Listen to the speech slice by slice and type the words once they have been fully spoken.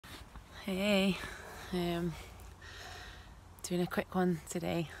Hey, doing a quick one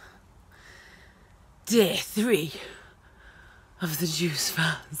today. Day 3 of the juice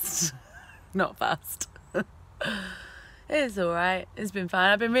fast. Not fast. It's alright, it's been fine.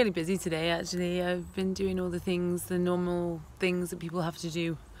 I've been really busy today actually. I've been doing all the things, the normal things that people have to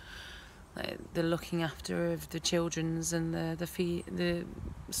do. Like the looking after of the children's and the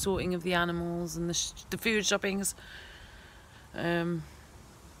sorting of the animals and the food shoppings.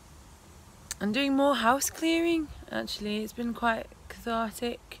 I'm doing more house clearing actually. It's been quite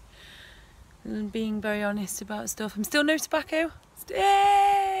cathartic and being very honest about stuff. I'm still no tobacco.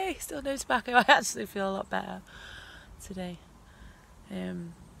 Yay! Still no tobacco. I actually feel a lot better today.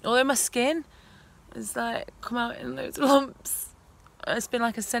 Although my skin has like come out in loads of lumps. It's been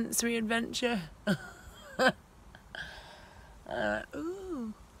like a sensory adventure.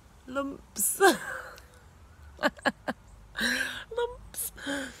 Ooh, lumps. Lumps.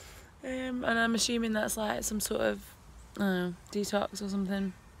 And I'm assuming that's like some sort of detox or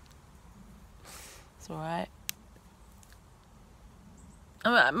something. It's alright.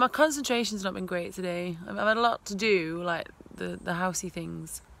 My concentration's not been great today. I've had a lot to do, like the housey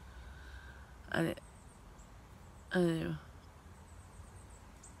things, and I don't know.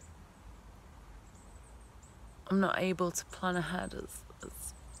 I'm not able to plan ahead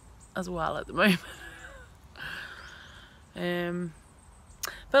as well at the moment.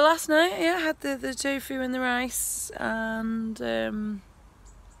 But last night, yeah, I had the tofu and the rice and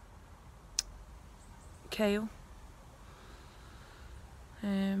kale.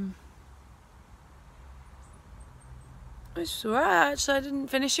 Which was alright. Actually, I didn't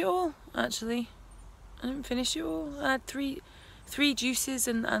finish it all. I had three juices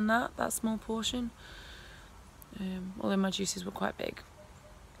and that small portion. Although my juices were quite big,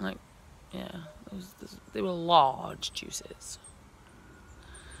 like they were large juices.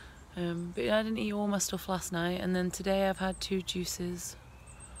 But I didn't eat all my stuff last night, and then today I've had 2 juices.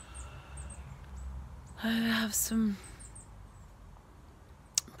 I have some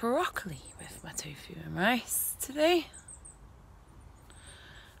broccoli with my tofu and rice today.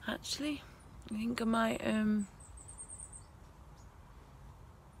 Actually, I think I might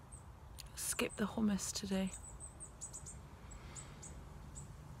skip the hummus today.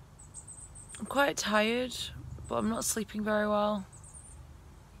 I'm quite tired, but I'm not sleeping very well.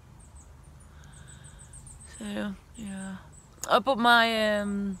 So yeah, but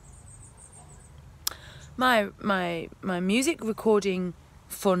my my music recording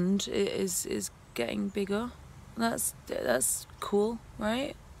fund is getting bigger. That's cool,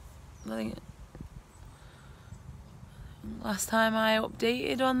 right? I think last time I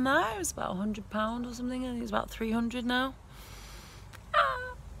updated on that, it was about £100 or something. I think it's about 300 now.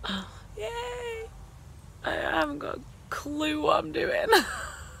 Ah, yay! I haven't got a clue what I'm doing.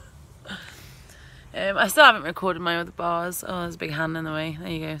 I still haven't recorded my other bars. Oh, there's a big hand in the way. There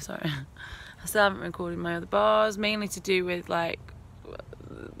you go, sorry. I still haven't recorded my other bars, mainly to do with like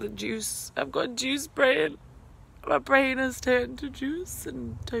the juice. I've got juice brain. My brain has turned to juice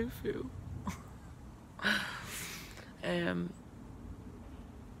and tofu.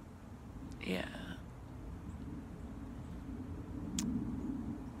 Yeah.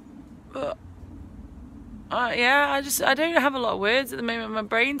 But yeah, I don't have a lot of words at the moment. My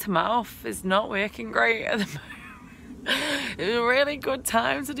brain to mouth is not working great at the moment. It's a really good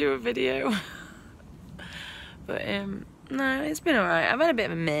time to do a video. But no, it's been alright. I've had a bit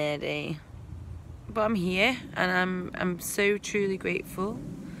of a meh day, but I'm here and I'm so truly grateful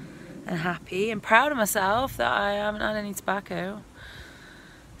and happy and proud of myself that I haven't had any tobacco.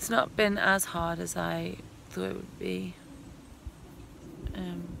 It's not been as hard as I thought it would be.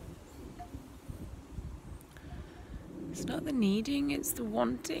 It's not the needing, it's the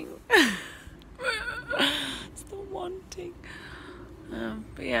wanting. It's the wanting.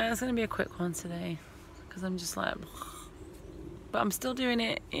 But yeah, it's going to be a quick one today because I'm just like, but I'm still doing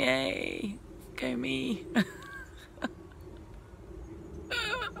it. Yay, go me.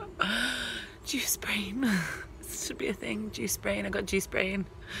 Juice brain. This should be a thing. Juice brain. I got juice brain.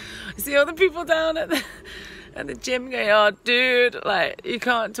 I see all the people down at the gym going, oh dude, like you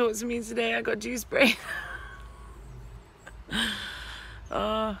can't talk to me today, I got juice brain.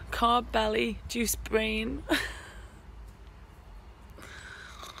 Oh, carb belly, juice brain.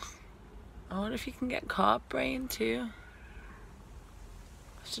 I wonder if you can get carb brain too.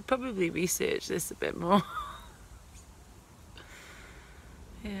 I should probably research this a bit more.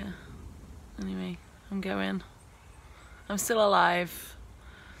 Yeah. Anyway, I'm going. I'm still alive.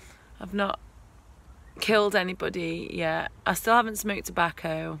 I've not killed anybody yet. I still haven't smoked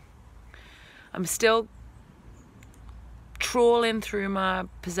tobacco. I'm still trawling through my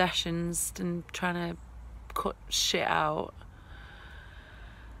possessions and trying to cut shit out.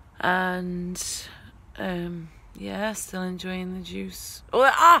 And yeah, still enjoying the juice.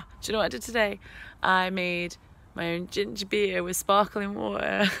 Oh, do you know what I did today? I made my own ginger beer with sparkling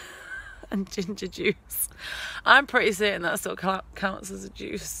water and ginger juice. I'm pretty certain that still counts as a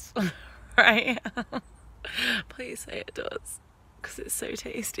juice, right? Please say it does, because it's so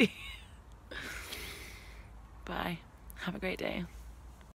tasty. Bye. Have a great day.